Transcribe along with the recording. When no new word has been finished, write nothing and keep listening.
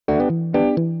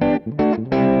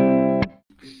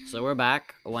So we're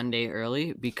back one day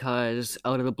early because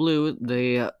out of the blue,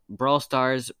 the Brawl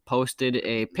Stars posted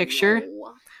a picture.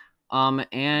 No.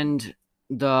 And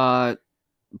the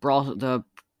Brawl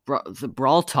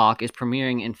Talk is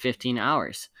premiering in 15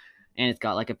 hours, and it's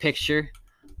got like a picture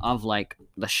of like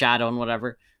the shadow and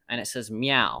whatever, and it says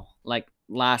meow. Like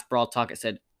last Brawl Talk, it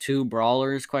said two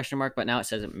brawlers ? But now it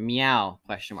says meow ?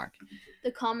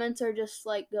 The comments are just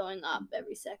like going up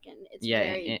every second. It's Yeah,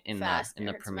 very in fast. the It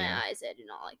hurts premiere. my eyes. I do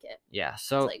not like it. Yeah, It's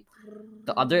so like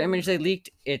the other image they leaked,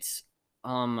 it's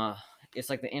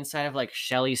like the inside of like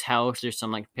Shelly's house. There's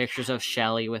some like pictures of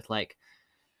Shelly with like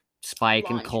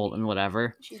Spike and Colt Laundry. and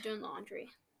whatever. She's doing laundry.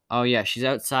 Oh yeah, she's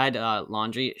outside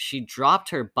laundry. She dropped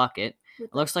her bucket. With,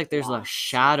 It looks like there's a cloth.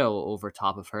 shadow over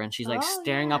top of her, and she's like Oh,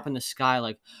 staring yeah. up in the sky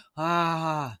like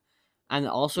ah. And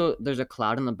also there's a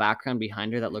cloud in the background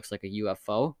behind her that looks like a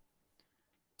UFO.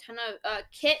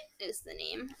 Kit is the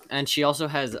name. And she also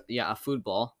has a food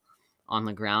ball on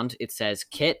the ground. It says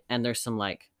Kit, and there's some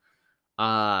like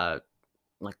paw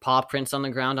prints on the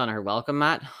ground on her welcome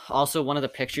mat. Also, one of the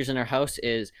pictures in her house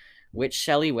is Witch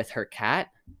Shelly with her cat,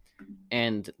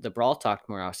 and the Brawl Talk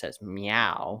tomorrow says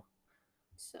meow.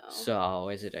 So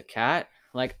is it a cat?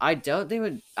 Like, I doubt they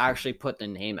would actually put the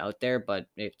name out there, but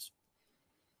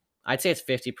I'd say it's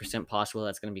 50% possible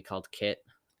that's going to be called Kit,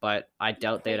 but I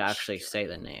doubt they'd actually say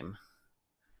the name.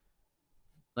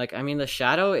 Like, I mean, the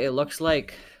shadow, it looks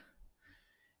like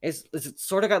it's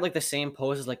sort of got like the same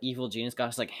pose as like Evil Genius. Got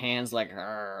his like hands like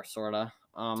sort of.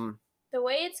 The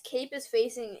way its cape is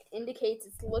facing indicates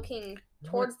it's looking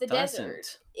towards the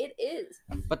desert. It is.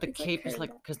 But the cape is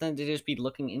like, because then they'd just be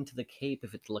looking into the cape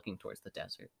if it's looking towards the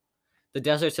desert. The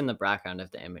desert's in the background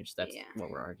of the image. That's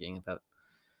what we're arguing about.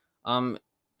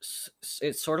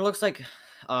 It sort of looks like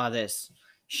this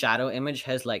shadow image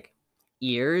has like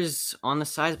ears on the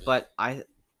sides, but I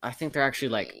think they're actually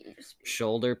like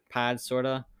shoulder pads, sort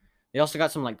of. They also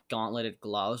got some like gauntleted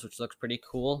gloves, which looks pretty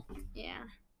cool. Yeah.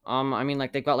 I mean,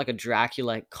 like they've got like a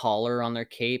Dracula collar on their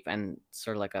cape and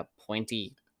sort of like a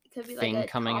pointy thing like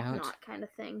coming out, knot kind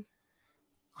of thing.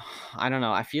 I don't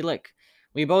know. I feel like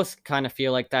we both kind of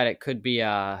feel like that. It could be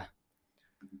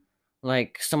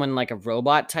like someone like a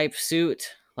robot type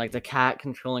suit, like the cat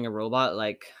controlling a robot,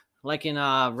 like in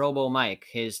Robo Mike,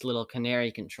 his little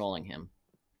canary controlling him.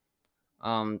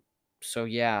 So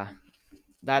yeah,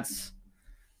 that's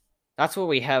what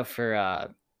we have for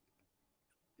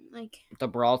like the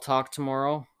Brawl Talk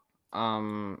tomorrow.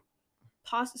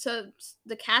 So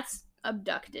the cat's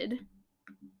abducted.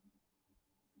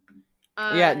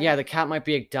 Yeah, the cat might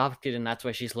be abducted, and that's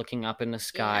why she's looking up in the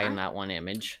sky in that one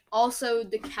image. Also,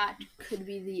 the cat could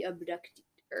be the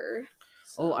abductor.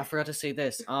 So. Oh, I forgot to say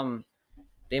this.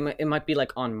 It might be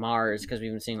like on Mars, because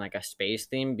we've been seeing like a space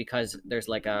theme, because there's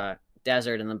like a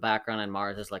desert in the background, and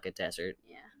Mars is like a desert.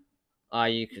 Yeah.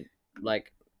 You could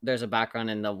like there's a background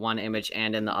in the one image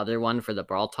and in the other one for the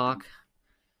Brawl Talk.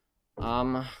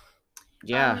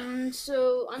 Yeah.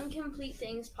 So incomplete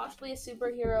things, possibly a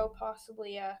superhero,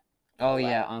 possibly a. Oh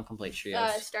yeah, incomplete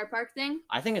trios. Star Park thing.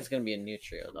 I think it's gonna be a new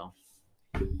trio though.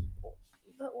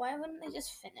 But why wouldn't they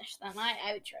just finish them?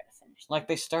 I would try to finish them. Like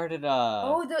they started.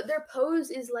 Oh, their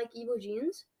pose is like evil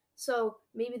genes, so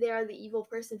maybe they are the evil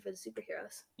person for the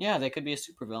superheroes. Yeah, they could be a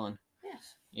supervillain.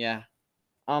 Yes. Yeah.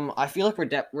 I feel like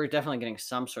we're definitely getting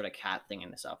some sort of cat thing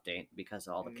in this update because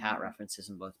of all the cat references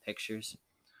in both pictures.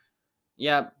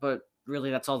 Yeah, but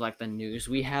really that's all like the news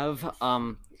we have.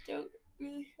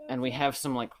 And we have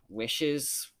some like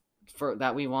wishes for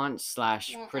that we want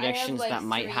 / predictions that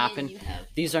might happen.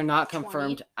 These are not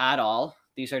confirmed at all.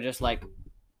 These are just like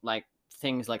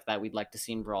things like that we'd like to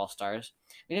see in Brawl Stars.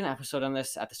 We did an episode on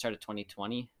this at the start of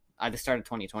 2020. At the start of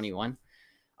 2021.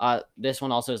 This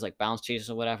one also is like bounce chases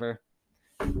or whatever.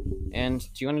 And do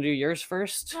you want to do yours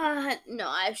first? No,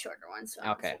 I have shorter ones.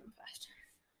 So okay.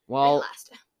 Well,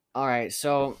 last. All right.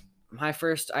 So my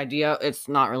first idea, it's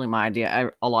not really my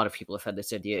idea. A lot of people have had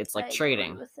this idea. It's like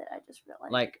trading. With it. I just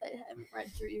realized like I haven't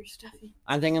read through your stuff.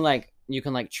 I'm thinking like you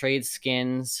can like trade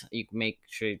skins. You can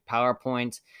trade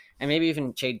PowerPoints, and maybe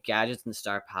even trade gadgets and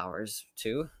star powers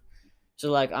too. So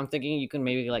like I'm thinking you can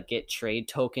maybe like get trade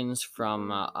tokens from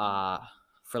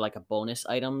for like a bonus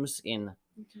items in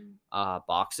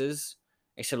boxes.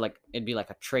 Except like it'd be like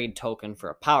a trade token for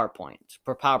a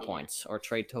PowerPoints or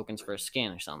trade tokens for a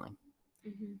skin or something.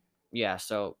 Yeah,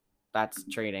 so that's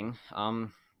trading.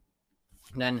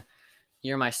 Then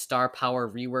here are my star power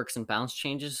reworks and bounce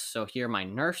changes. So here are my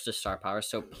nerfs to star power.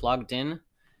 So plugged in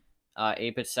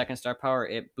 8-bit second star power,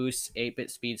 it boosts 8-bit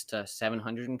speeds to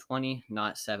 720,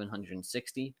 not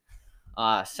 760.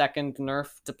 Second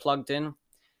nerf to plugged in,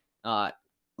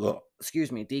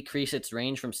 excuse me, decrease its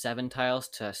range from 7 tiles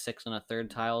to 6 1/3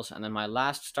 tiles. And then my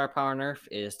last star power nerf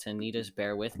is Tanita's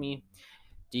Bear With Me.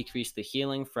 Decrease the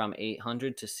healing from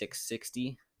 800 to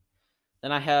 660.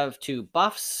 Then I have 2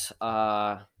 buffs.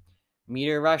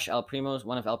 Meteor Rush, El Primo's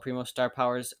one of El Primo's star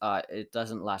powers. It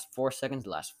doesn't last 4 seconds, it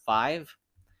lasts 5.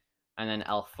 And then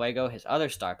El Fuego, his other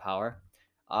star power.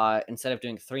 Instead of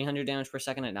doing 300 damage per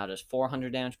second, it now does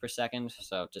 400 damage per second.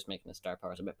 So just making the star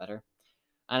powers a bit better.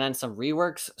 And then some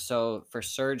reworks. So for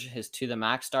Surge, his to the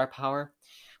max star power,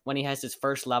 when he has his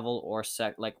first level or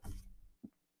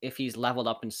if he's leveled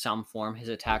up in some form, his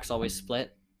attacks always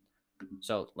split.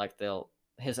 So like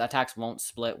his attacks won't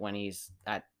split when he's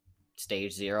at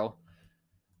stage 0,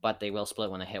 but they will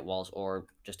split when they hit walls or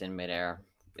just in midair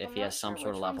if he has some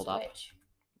sort of leveled up. Which?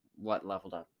 What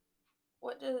leveled up?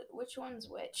 Which one's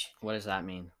which? What does that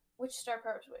mean? Which star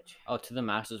power is which? Oh, to the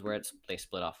max is where they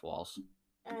split off walls.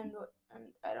 And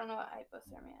I don't know what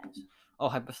hypothermia is. Oh,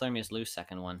 hypothermia is Lou's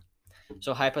second one.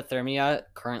 So hypothermia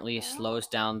currently slows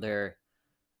down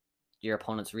your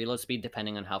opponent's reload speed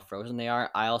depending on how frozen they are.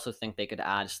 I also think they could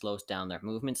add slows down their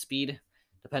movement speed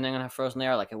depending on how frozen they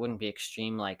are. Like, it wouldn't be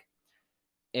extreme. Like,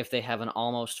 if they have an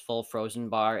almost full frozen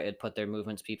bar, it'd put their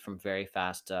movement speed from very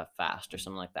fast to fast or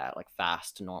something like that, like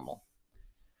fast to normal.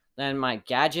 Then my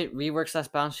gadget reworks as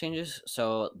bounce changes.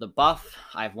 So the buff,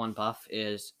 I have 1 buff,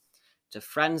 is to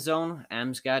Friend Zone.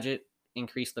 M's gadget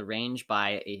increase the range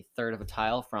by 1/3 of a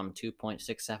tile from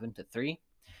 2.67 to 3.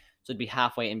 So it'd be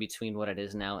halfway in between what it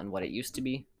is now and what it used to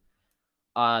be.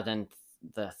 Then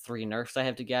the 3 nerfs I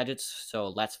have to gadgets. So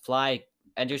Let's Fly,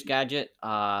 Edger's gadget,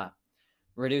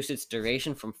 reduce its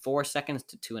duration from 4 seconds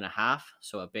to 2.5.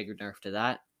 So a bigger nerf to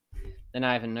that. Then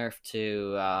I have a nerf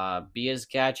to Bia's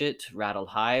gadget, Rattle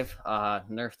Hive,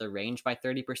 nerf the range by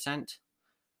 30%.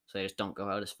 So they just don't go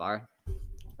out as far.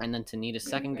 And then to need a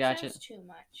second gadget. Too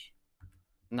much.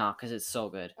 No, because it's so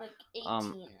good. Like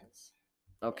 18 is.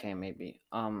 Okay, maybe.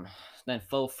 Then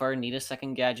Faux Fur, need a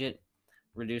second gadget.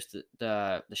 Reduce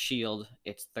the shield.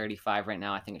 It's 35 right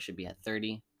now. I think it should be at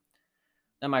 30.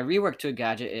 Then my rework to a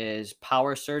gadget is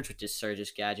Power Surge, which is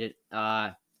Surge's gadget.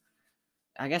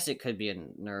 I guess it could be a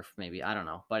nerf, maybe. I don't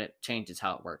know. But it changes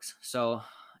how it works. So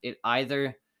it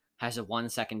either has a 1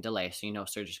 second delay, so you know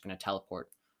Surge is going to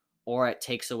teleport, or it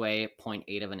takes away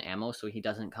 0.8 of an ammo, so he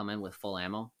doesn't come in with full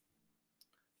ammo.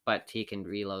 But he can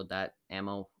reload that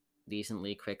ammo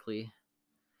decently quickly.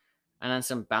 And then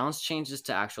some bounce changes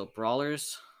to actual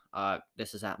brawlers.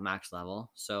 This is at max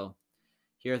level. So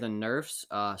here are the nerfs.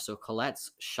 So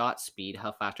Colette's shot speed,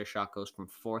 how fast her shot goes from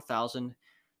 4,000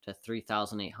 to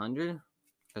 3,800.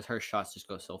 Because her shots just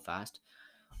go so fast.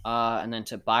 And then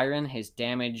to Byron, his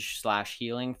damage /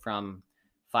 healing from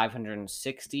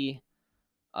 560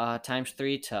 times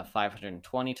 3 to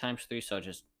 520 times 3. So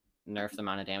just nerf the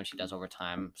amount of damage he does over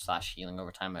time / healing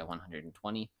over time by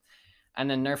 120. And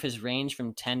then nerf his range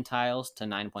from 10 tiles to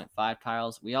 9.5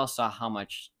 tiles. We all saw how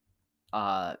much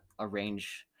a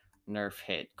range nerf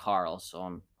hit Carl, so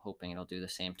I'm hoping it'll do the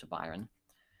same to Byron.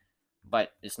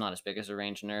 But it's not as big as a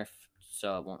range nerf,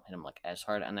 so it won't hit him like as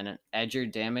hard. And then an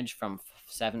edger damage from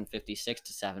 756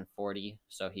 to 740,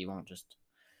 so he'll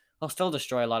still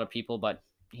destroy a lot of people, but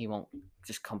he won't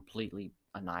just completely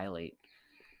annihilate.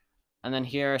 And then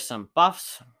here are some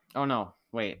buffs. Oh no,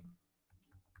 wait.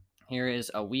 Here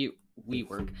is a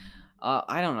rework.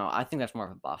 I don't know. I think that's more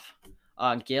of a buff.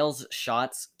 Gale's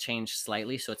shots change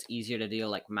slightly, so it's easier to deal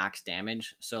like max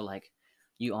damage. So like,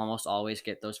 you almost always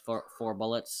get those four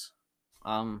bullets.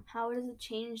 How does it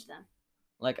change them?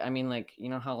 Like, I mean, like, you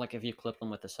know how like if you clip them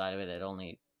with the side of it, it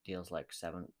only deals like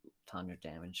 700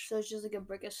 damage. So it's just like a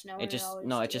brick of snow. It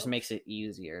just makes it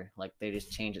easier. Like, they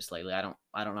just change it slightly. I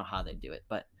don't know how they do it,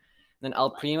 but then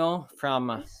El Primo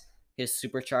from his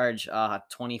supercharge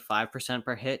 25%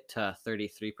 per hit to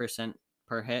 33%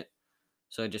 per hit.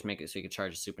 So just make it so you can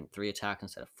charge a super 3 attack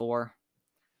instead of 4.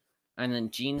 And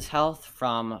then Jean's health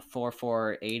from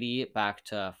 4480 back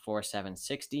to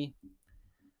 4760.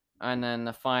 And then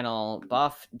the final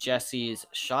buff, Jesse's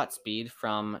shot speed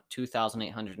from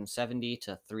 2,870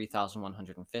 to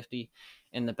 3,150.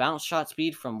 And the bounce shot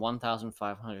speed from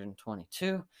 1,522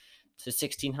 to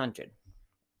 1,600.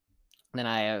 Then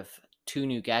I have 2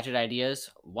 new gadget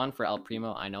ideas. One for El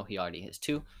Primo. I know he already has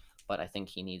 2, but I think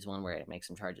he needs one where it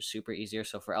makes him charge a super easier.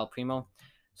 So for El Primo,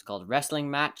 it's called Wrestling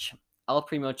Match. El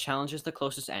Primo challenges the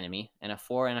closest enemy in a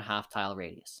 4.5 tile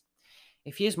radius.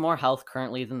 If he has more health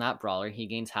currently than that brawler, he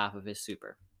gains half of his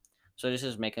super. So this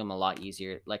is making him a lot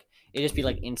easier. Like, it'd just be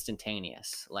like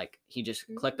instantaneous. Like, he just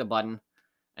click the button,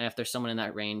 and if there's someone in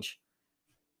that range,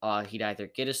 he'd either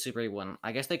get a super one.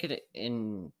 I guess they could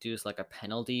induce like a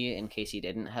penalty in case he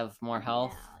didn't have more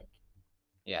health. Yeah, like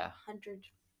Yeah. 100,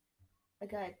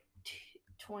 like a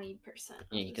 20%.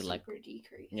 Yeah, you could like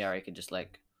decrease. Yeah, or you could just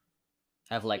like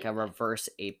have like a reverse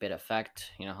 8-bit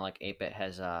effect. You know how like 8-bit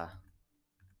has how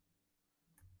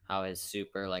his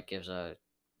super like gives a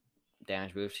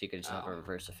damage boost. You could just have a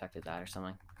reverse effect of that or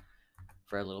something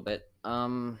for a little bit.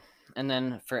 And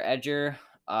then for Edger,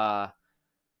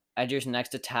 Edger's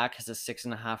next attack has a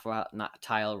 6.5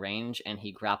 tile range, and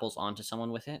he grapples onto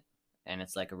someone with it, and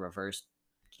it's like a reverse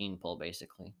gene pull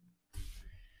basically.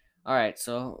 All right,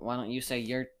 so why don't you say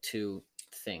your 2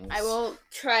 things? I will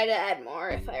try to add more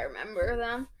if I remember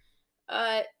them.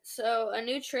 So a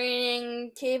new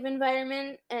training cave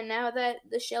environment, and now that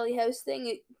the Shelly House thing,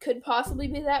 it could possibly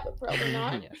be that, but probably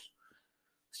not. Yes.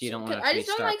 So you don't want to. I just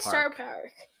don't like Star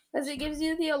Park because it gives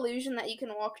you the illusion that you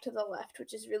can walk to the left,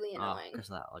 which is really annoying. Because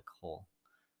of that like hole.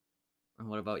 And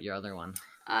what about your other one?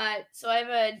 So I have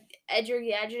a Edger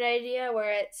Gadget idea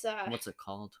where it's What's it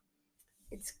called?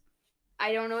 It's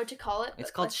I don't know what to call it.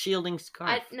 It's called Shielding Scarf.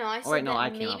 I said I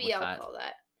came up with maybe I'll that. call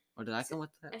that. Or did I come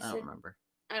with that? I don't remember.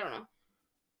 I don't know.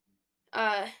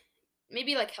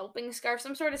 Maybe like Helping Scarf,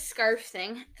 some sort of scarf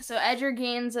thing. So Edger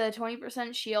gains a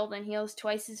 20% shield and heals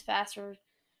twice as fast for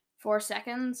 4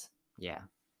 seconds. Yeah.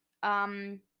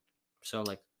 So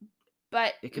like,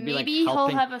 but it could maybe be like he'll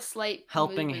have a slight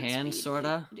helping hand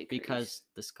sorta because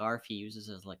the scarf he uses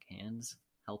as like hands,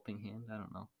 helping hand. I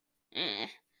don't know.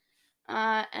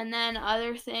 And then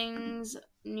other things,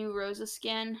 new Rosa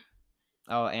skin.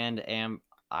 Oh, and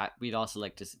we'd also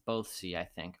like to both see. I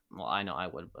think. Well, I know I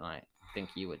would, but I think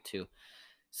you would too.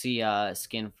 See,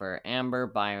 skin for Amber,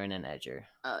 Byron, and Edger.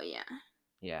 Oh yeah.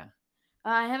 Yeah.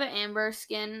 I have an Amber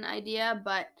skin idea,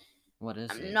 but what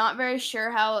is I'm not very sure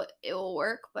how it will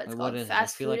work. But it's called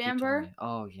Fast Food like Amber.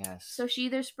 Oh yes. So she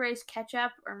either sprays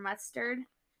ketchup or mustard.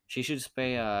 She should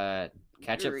spray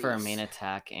ketchup for her main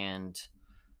attack and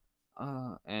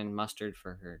mustard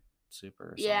for her super.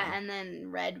 Or yeah, and then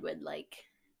red would like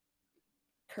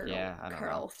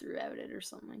curl throughout it or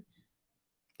something.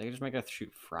 They could just make her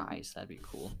shoot fries. That'd be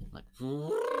cool. Like.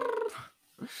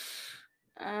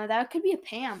 That could be a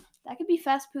Pam. That could be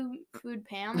fast food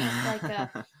Pam. Like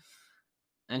a.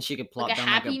 And she could plop like down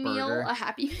Happy like a Meal, burger. a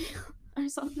Happy Meal or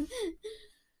something.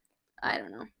 I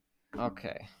don't know.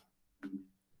 Okay.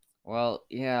 Well,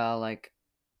 yeah, like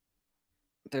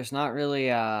there's not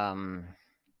really Oh,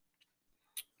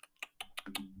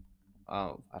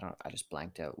 I just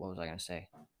blanked out. What was I gonna say?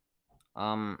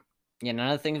 Yeah,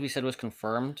 none of the things we said was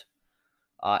confirmed.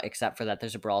 Except for that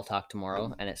there's a Brawl Talk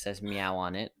tomorrow and it says meow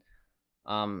on it.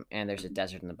 And there's a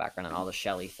desert in the background and all the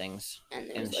Shelly things and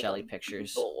the like Shelly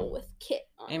pictures. Bowl with Kit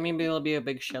on and maybe it'll be a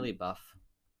big Shelly buff.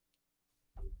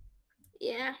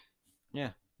 Yeah.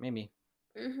 Yeah, maybe.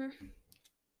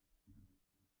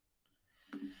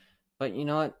 But you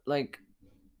know what? Like,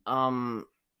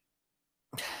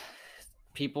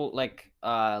 people like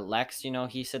Lex. You know,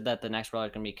 he said that the next brawler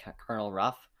is gonna be Colonel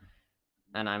Ruff.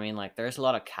 And I mean, like, there's a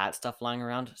lot of cat stuff lying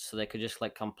around, so they could just,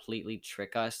 like, completely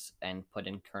trick us and put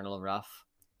in Colonel Ruff.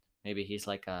 Maybe he's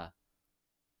like a...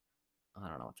 I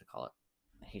don't know what to call it.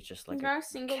 He's just like a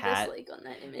single cat. Dislike on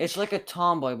that image. It's like a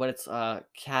tomboy, but it's a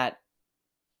cat.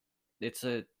 It's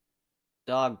a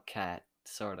dog cat,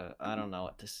 sort of. I don't know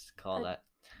what to call that.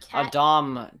 Cat? A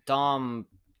dom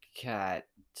cat.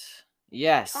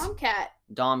 Yes. Tomcat,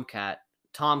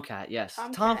 yes.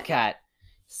 Tomcat.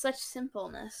 Such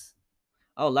simpleness.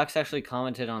 Oh, Lex actually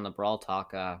commented on the Brawl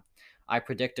Talk. I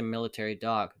predict a military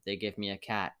dog. They give me a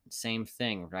cat. Same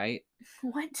thing, right?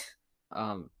 What?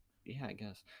 Yeah, I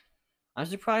guess. I'm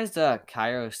surprised.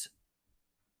 Kairos.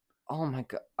 Oh my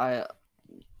god.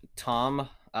 Tom.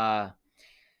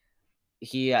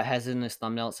 He has in his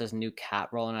thumbnail it says new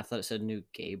cat brawler, and I thought it said new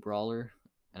gay brawler,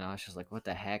 and I was just like, what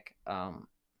the heck?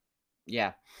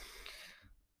 Yeah.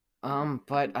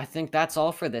 But I think that's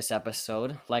all for this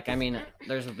episode. Like, I mean,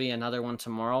 there's will be another one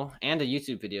tomorrow and a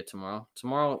YouTube video tomorrow.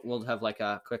 Tomorrow we'll have like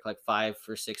a quick, like 5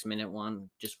 or 6 minute one,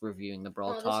 just reviewing the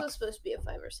Brawl Talk. This was supposed to be a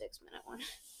 5 or 6 minute one.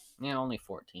 Yeah, only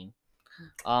 14.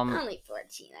 Only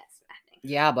 14. That's nothing.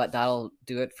 Yeah, but that'll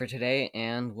do it for today,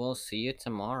 and we'll see you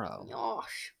tomorrow.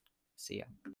 Gosh. See ya.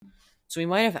 So we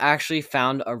might have actually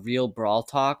found a real Brawl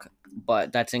Talk,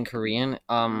 but that's in Korean. We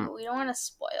don't want to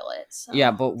spoil it. So.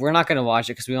 Yeah, but we're not gonna watch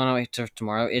it because we want to wait till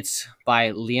tomorrow. It's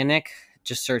by Leonic.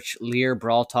 Just search Lear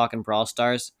Brawl Talk and Brawl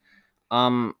Stars.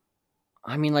 I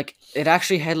mean, like, it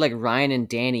actually had like Ryan and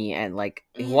Danny, and like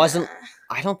it wasn't.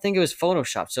 I don't think it was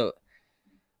Photoshopped. So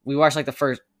we watched like the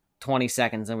first 20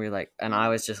 seconds, and we were like, and I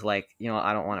was just like, you know,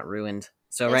 I don't want it ruined.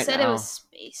 So they right said now, it was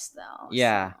space though.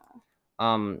 Yeah.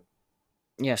 So.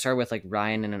 Yeah, start with like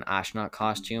Ryan in an astronaut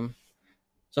costume.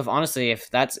 So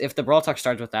if the Brawl Talk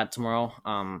starts with that tomorrow,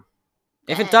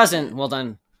 if it Then- doesn't, well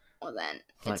then, Well, then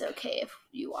Like, it's okay if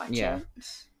you watch yeah. it.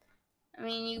 I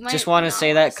mean, you might just want to not say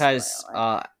wanna that because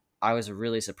spoil it. I was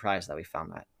really surprised that we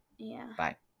found that.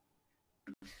 Yeah.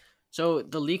 So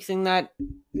the leak thing that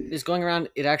is going around,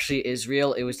 it actually is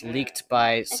real. It was leaked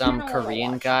by I some kinda wanna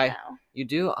Korean watch it guy. now. You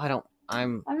do? I don't.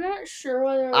 I'm not sure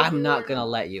whether I do I'm not or gonna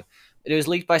let you. It was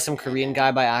leaked by some Korean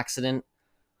guy by accident.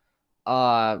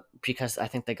 Because I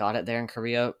think they got it there in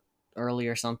Korea early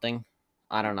or something.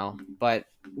 I don't know. But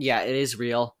yeah, it is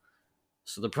real.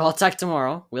 So the Brawl Attack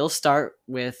tomorrow will start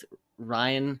with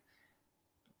Ryan.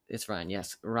 It's Ryan,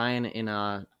 yes. Ryan in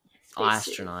a Spacesuit.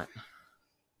 astronaut.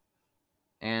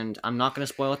 And I'm not gonna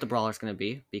spoil what the brawler's gonna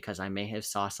be because I may have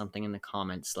saw something in the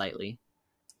comments slightly.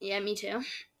 Yeah, me too.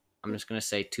 I'm just gonna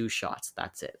say 2 shots.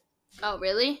 That's it. Oh,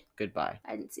 really? Goodbye.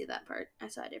 I didn't see that part. I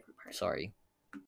saw a different part. Sorry.